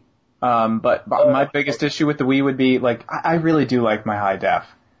Wii, but my biggest issue with the Wii would be, I really do like my high def,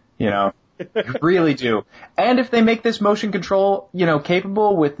 I really do. And if they make this motion control,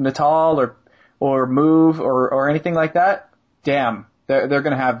 capable with Natal or Move or anything like that, damn, they're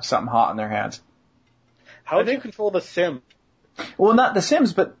going to have something hot in their hands. How do you control the Sim? Well, not the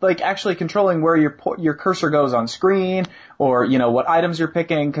Sims, but actually controlling where your cursor goes on screen or, what items you're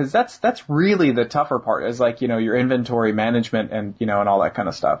picking, because that's really the tougher part is your inventory management and, and all that kind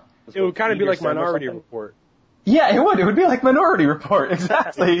of stuff. It would kind of be like Minority Report. Yeah, it would. It would be like Minority Report,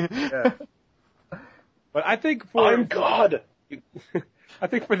 exactly. Yeah. But I think I'm God. I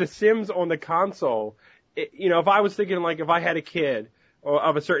think for The Sims on the console, if I was thinking if I had a kid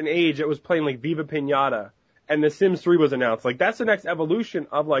of a certain age that was playing Viva Pinata and The Sims 3 was announced, that's the next evolution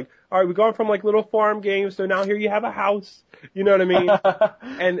of all right, we're going from little farm games, so now here you have a house. You know what I mean?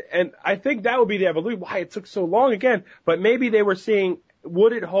 and I think that would be the evolution. Why it took so long again, but maybe they were seeing,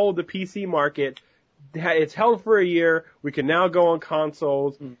 would it hold the PC market? It's held for a year. We can now go on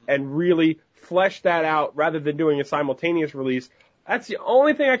consoles and really flesh that out rather than doing a simultaneous release. That's the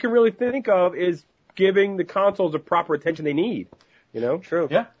only thing I can really think of is giving the consoles the proper attention they need. True.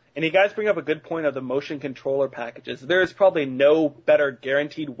 Yeah. And you guys bring up a good point of the motion controller packages. There is probably no better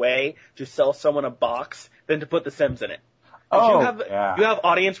guaranteed way to sell someone a box than to put The Sims in it. You have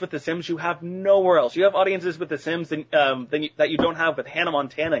audience with The Sims you have nowhere else. You have audiences with The Sims that you don't have with Hannah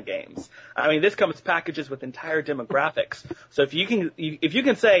Montana games. I mean, this comes packages with entire demographics. So if you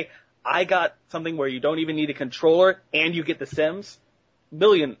can say, I got something where you don't even need a controller and you get The Sims,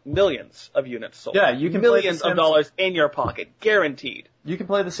 millions of units sold. Yeah, you can millions play of dollars in your pocket, guaranteed. You can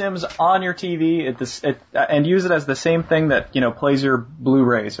play The Sims on your TV and use it as the same thing that, plays your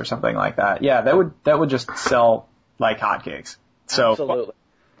Blu-rays or something like that. Yeah, that would just sell like hotcakes. So, absolutely.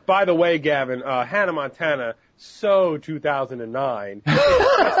 By the way, Gavin, Hannah Montana, so 2009.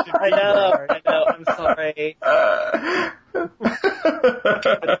 I know, I'm sorry.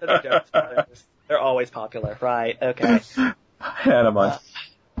 They're always popular, right? Okay. Hannah Montana.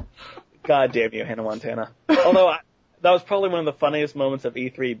 God damn you, Hannah Montana. Although, that was probably one of the funniest moments of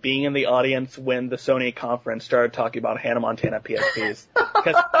E3, being in the audience when the Sony conference started talking about Hannah Montana PSPs.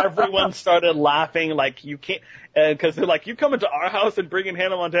 Because everyone started laughing like you can't, because they're like, you come into our house and bringing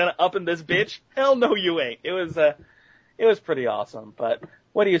Hannah Montana up in this bitch? Hell no you ain't. It was pretty awesome. But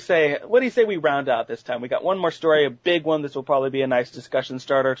what do you say we round out this time? We got one more story, a big one. This will probably be a nice discussion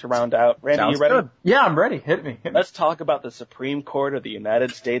starter to round out. Randy, Sounds you ready? good. Yeah, I'm ready. Hit me. Let's talk about the Supreme Court of the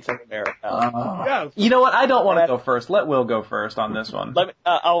United States of America. Yes. You know what? I don't want to go first. Let Will go first on this one.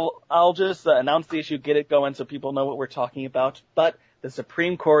 I'll just announce the issue, get it going so people know what we're talking about. But the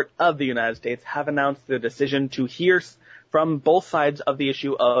Supreme Court of the United States have announced their decision to hear from both sides of the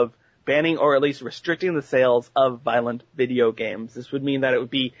issue of banning or at least restricting the sales of violent video games. This would mean that it would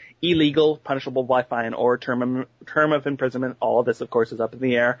be illegal, punishable by fine, or term of imprisonment. All of this, of course, is up in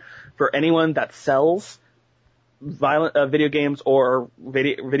the air for anyone that sells violent video games or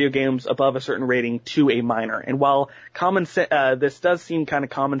video games above a certain rating to a minor. And while this does seem kind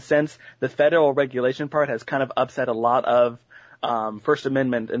of common sense, the federal regulation part has kind of upset a lot of First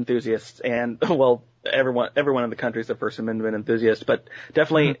Amendment enthusiasts and, well, everyone in the country is a First Amendment enthusiast, but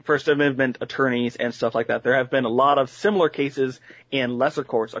definitely First Amendment attorneys and stuff like that. There have been a lot of similar cases in lesser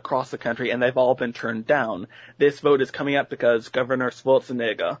courts across the country, and they've all been turned down. This vote is coming up because Governor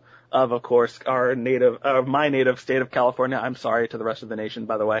Schwarzenegger of course, my native state of California, I'm sorry to the rest of the nation,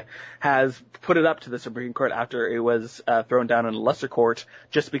 by the way, has put it up to the Supreme Court after it was thrown down in a lesser court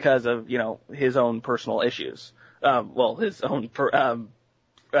just because of, his own personal issues. His own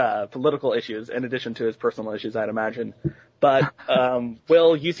political issues in addition to his personal issues, I'd imagine. But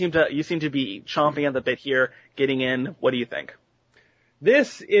Will, you seem to be chomping at the bit here, getting in. What do you think?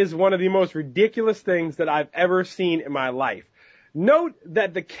 This is one of the most ridiculous things that I've ever seen in my life. Note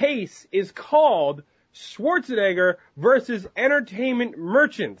that the case is called Schwarzenegger versus Entertainment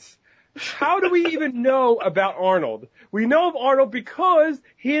Merchants. How do we even know about Arnold? We know of Arnold because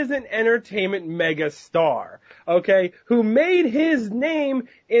he is an entertainment mega star, okay, who made his name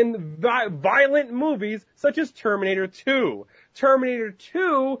in violent movies such as Terminator 2. Terminator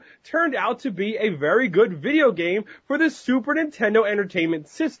 2 turned out to be a very good video game for the Super Nintendo Entertainment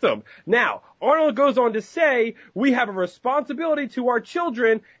System. Now, Arnold goes on to say, we have a responsibility to our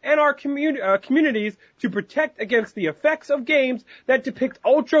children and our communities to protect against the effects of games that depict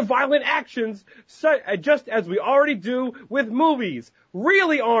ultra-violent actions, just as we already do with movies.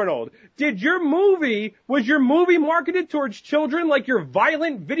 Really, Arnold? Was your movie marketed towards children like your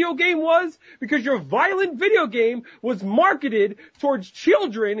violent video game was? Because your violent video game was marketed towards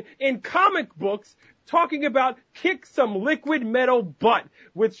children in comic books talking about kick some liquid metal butt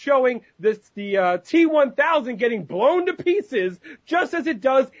with showing the T-1000 getting blown to pieces just as it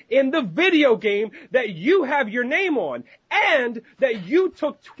does in the video game that you have your name on. And that you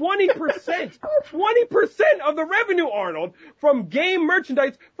took 20% of the revenue, Arnold, from game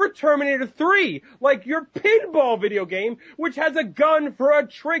merchandise for Terminator 3, like your pinball video game, which has a gun for a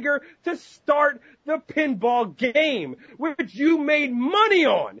trigger to start the pinball game, which you made money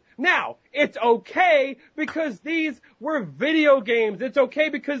on. Now, it's okay because these were video games. It's okay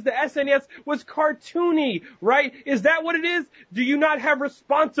because the SNES was cartoony, right? Is that what it is? Do you not have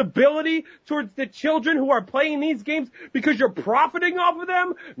responsibility towards the children who are playing these games because you're profiting off of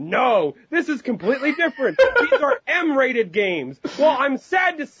them? No, this is completely different. These are M-rated games. Well, I'm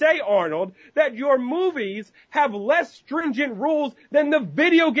sad to say, Arnold, that your movies have less stringent rules than the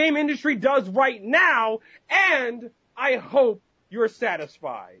video game industry does right now, and I hope you're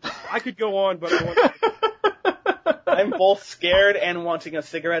satisfied. I could go on, but I want to... I'm both scared and wanting a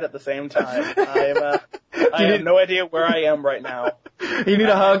cigarette at the same time. I have no idea where I am right now. You need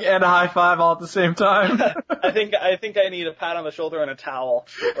a hug and a high five all at the same time. I think I need a pat on the shoulder and a towel.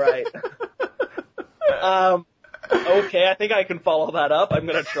 Right. Okay, I think I can follow that up. I'm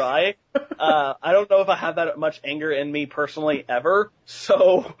gonna try. I don't know if I have that much anger in me personally ever.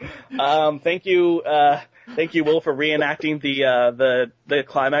 So, thank you, Will, for reenacting the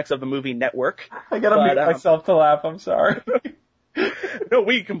climax of the movie Network. I gotta make myself to laugh. I'm sorry. No,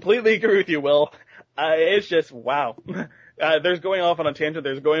 we completely agree with you, Will. It's just, wow. There's going off on a tangent,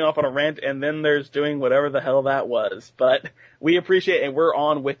 there's going off on a rant, and then there's doing whatever the hell that was. But we appreciate it, and we're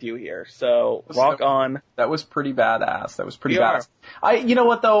on with you here. So rock on. That was pretty badass. That was pretty badass. You know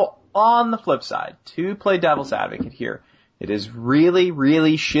what though? On the flip side, to play devil's advocate here, it is really,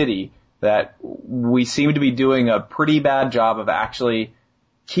 really shitty that we seem to be doing a pretty bad job of actually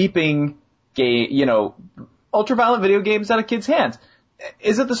keeping ultra-violent video games out of kids' hands.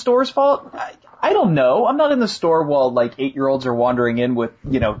 Is it the store's fault? I don't know. I'm not in the store while like 8-year-olds are wandering in with,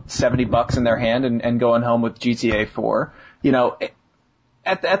 $70 in their hand and going home with GTA 4.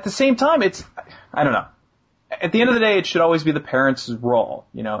 At the same time, I don't know. At the end of the day, it should always be the parents' role,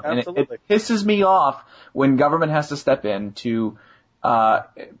 Absolutely. And it pisses me off when government has to step in to,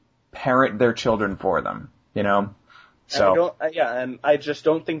 parent their children for them, So. And I just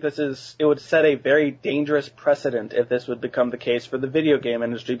don't think it would set a very dangerous precedent if this would become the case for the video game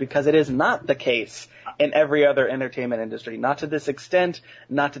industry, because it is not the case in every other entertainment industry. Not to this extent,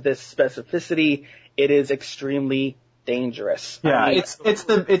 not to this specificity. It is extremely dangerous. Yeah, it's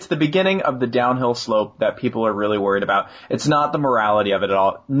the beginning of the downhill slope that people are really worried about. It's not the morality of it at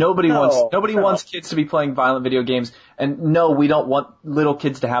all. Nobody wants kids to be playing violent video games, and no, we don't want little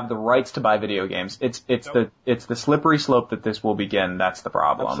kids to have the rights to buy video games. It's the slippery slope that this will begin. That's the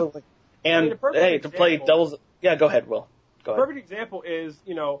problem. Absolutely. And to play devil's, go ahead, Will. Go ahead. Perfect example is,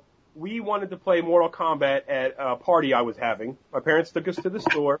 we wanted to play Mortal Kombat at a party I was having. My parents took us to the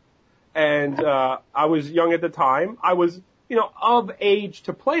store. And I was young at the time. I was, of age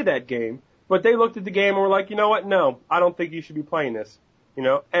to play that game. But they looked at the game and were like, you know what? No, I don't think you should be playing this.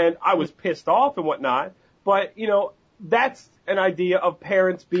 And I was pissed off and whatnot. But, that's an idea of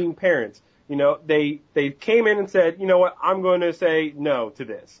parents being parents. They came in and said, you know what? I'm going to say no to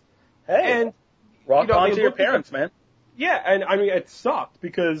this. Hey, and rock on to your parents, man. Yeah, and I mean, it sucked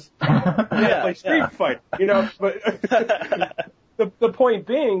because play Street Fighter, but. The point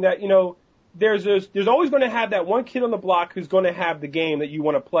being that, there's always going to have that one kid on the block who's going to have the game that you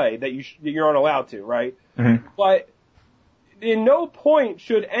want to play that you're not allowed to, right? Mm-hmm. But in no point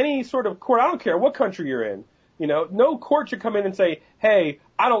should any sort of court, I don't care what country you're in, no court should come in and say, hey,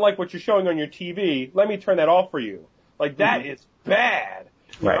 I don't like what you're showing on your TV. Let me turn that off for you. Like, that is bad.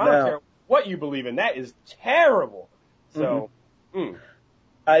 Right. I don't care what you believe in. That is terrible. So,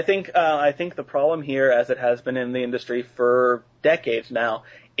 I think the problem here, as it has been in the industry for decades now,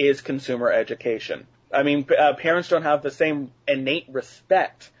 is consumer education. I mean, parents don't have the same innate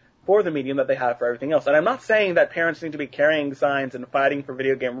respect for the medium that they have for everything else. And I'm not saying that parents need to be carrying signs and fighting for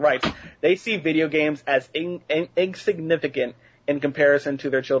video game rights. They see video games as insignificant in comparison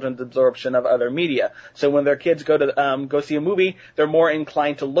to their children's absorption of other media. So when their kids go see a movie, they're more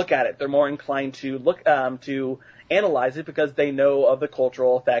inclined to look at it. They're more inclined to to analyze it because they know of the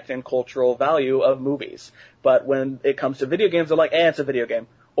cultural effect and cultural value of movies. But when it comes to video games, they're like, it's a video game.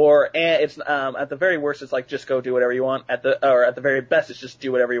 Or, it's, at the very worst, it's like, just go do whatever you want. At the very best, it's just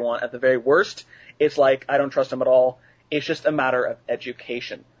do whatever you want. At the very worst, it's like, I don't trust them at all. It's just a matter of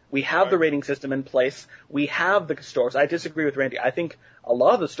education. We have the rating system in place. We have the stores. I disagree with Randy. I think a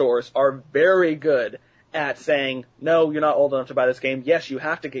lot of the stores are very good at saying, no, you're not old enough to buy this game. Yes, you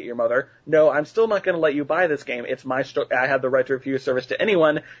have to get your mother. No, I'm still not going to let you buy this game. It's my store. I have the right to refuse service to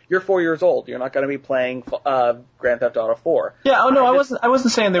anyone. You're 4 years old. You're not going to be playing Grand Theft Auto 4. Yeah, I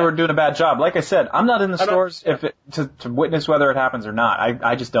wasn't saying they were doing a bad job. Like I said, I'm not in the stores to witness whether it happens or not.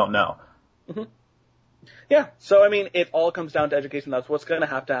 I just don't know. Mm-hmm. Yeah, so I mean, it all comes down to education. That's what's going to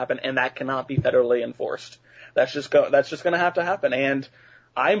happen, and that cannot be federally enforced. That's just going to have to happen. And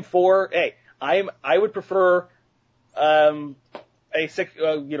I'm for. I would prefer 1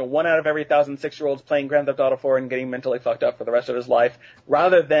 out of every 1,000 6-year-olds playing Grand Theft Auto 4 and getting mentally fucked up for the rest of his life,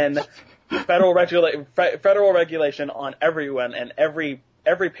 rather than federal regulation on everyone and every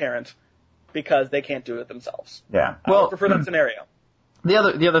parent because they can't do it themselves. Yeah, I would prefer that scenario. The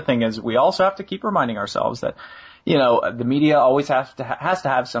other thing is we also have to keep reminding ourselves that, the media always has to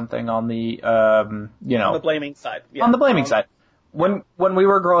have something on the, on the blaming side. Yeah. On the blaming side. When we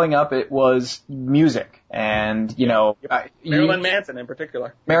were growing up, it was music and, Marilyn Manson in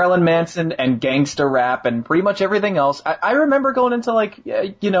particular. Marilyn Manson and gangster rap and pretty much everything else. I remember going into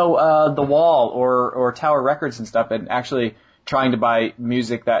The Wall or Tower Records and stuff and actually trying to buy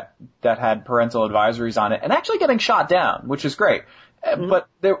music that had parental advisories on it and actually getting shot down, which is great. Mm-hmm. But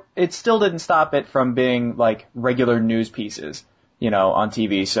it still didn't stop it from being like regular news pieces, on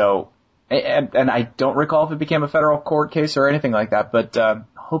TV. So, and I don't recall if it became a federal court case or anything like that, but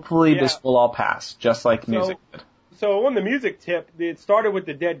hopefully this will all pass, just like music did. So on the music tip, it started with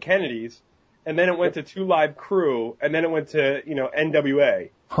the Dead Kennedys, and then it went to Two Live Crew, and then it went to, NWA.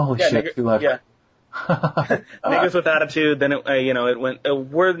 Holy shit, Two Live. Yeah. Niggers with Attitude. Then it went.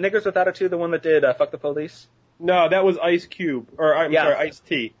 Were Niggers with Attitude the one that did Fuck the Police? No, that was Ice Cube, or I'm sorry,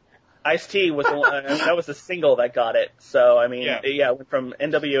 Ice-T. Ice-T was the one, that was the single that got it. So I mean, it went from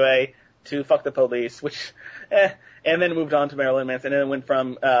NWA to Fuck the Police, which, and then moved on to Marilyn Manson, and then went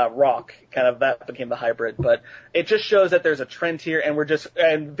from rock, kind of that became the hybrid. But it just shows that there's a trend here,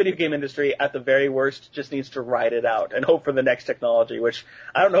 and video game industry at the very worst just needs to ride it out and hope for the next technology, which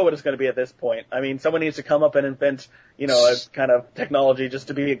I don't know what it's going to be at this point. I mean, someone needs to come up and invent, a kind of technology just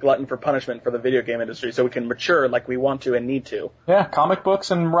to be a glutton for punishment for the video game industry, so we can mature like we want to and need to. Yeah, comic books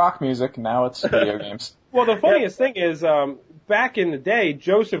and rock music. Now it's video games. Well, the funniest thing is, back in the day,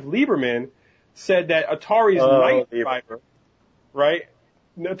 Joseph Lieberman said that Atari's Night Driver, right?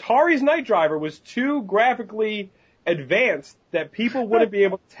 Atari's Night Driver was too graphically advanced that people wouldn't be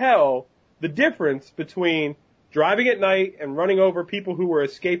able to tell the difference between driving at night and running over people who were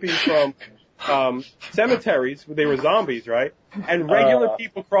escaping from cemeteries where they were zombies, right? And regular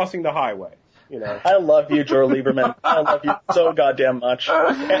people crossing the highway, I love you, Joe Lieberman. I love you so goddamn much.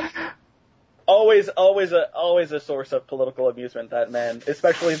 Always a source of political amusement, that man,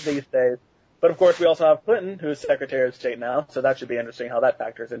 especially these days. But of course, we also have Clinton, who's Secretary of State now, so that should be interesting how that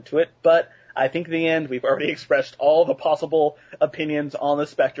factors into it. But I think in the end, we've already expressed all the possible opinions on the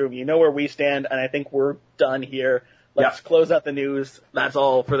spectrum. You know where we stand, and I think we're done here. Let's close out the news. That's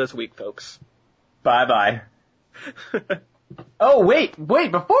all for this week, folks. Bye-bye. Oh, wait,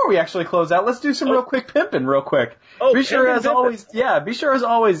 before we actually close out, let's do some real quick pimping real quick. Be sure as always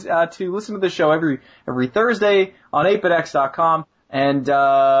to listen to the show every Thursday on 8bitx.com. And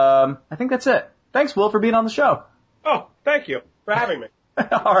I think that's it. Thanks, Will, for being on the show. Oh, thank you for having me.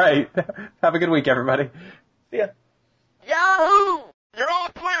 All right. Have a good week, everybody. See ya. Yahoo! You're all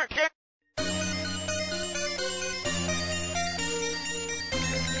clear, kid.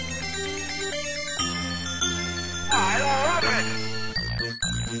 I love it.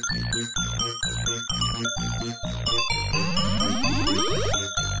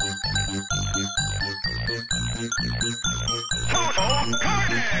 Total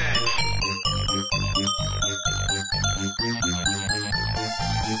carnage!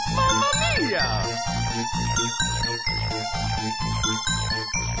 Mamma mia!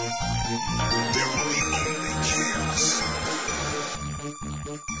 There will be